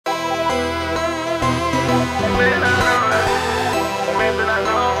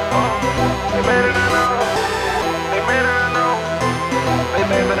They mad and I know. They mad and I know. They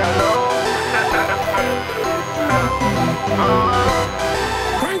mad but I know.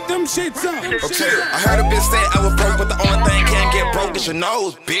 Crank them shits up. Okay, I heard a bitch say I was broke, but the only thing can't get broke is your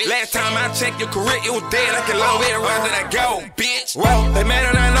nose, bitch. Last time I checked your career, it was dead. I can love everywhere that I go, bitch. Well, they mad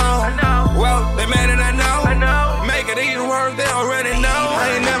and I know. Well, they mad and I know. Make it even worse, they already know.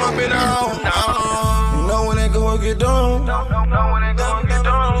 I ain't never been on. You know when they go and get done. You know when they go and get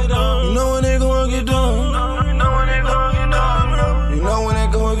done. You know when they go and get done. You know when they go and get done. You know when they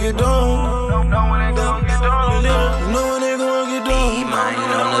go and get done. You know when they go and get done. You know when they go and get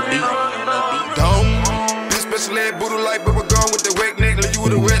done. This special leg booty like bubble gum with the wet neck. Leave you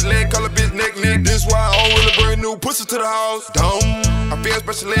with a wet leg, color bitch neck. This why I don't really bring new pussy to the house. I feel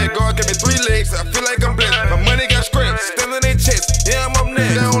special leg, God gave me 3 legs. I feel like I'm blessed. My money got scratched, still in their chest. Yeah, I'm up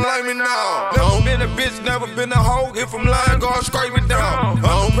next. They don't like me now. Never been a bitch, never been a hoe. If I'm lying, God strike me down.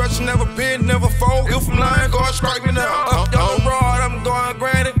 Pressure never been, never fold. If I'm lying, God strike me down. I'm broad, I'm going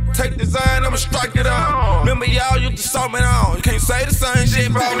granted. Take design, I'ma strike it out. Remember y'all used to saw me on. You can't say the same shit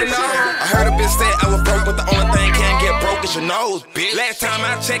about me now. I heard a bitch say I was broke, but the only thing can't get broke is your nose, bitch. Last time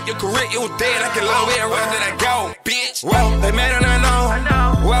I checked your career, it was dead. I can love everywhere that I go, bitch. Well, they mad and I know.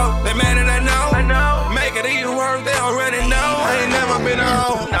 Well,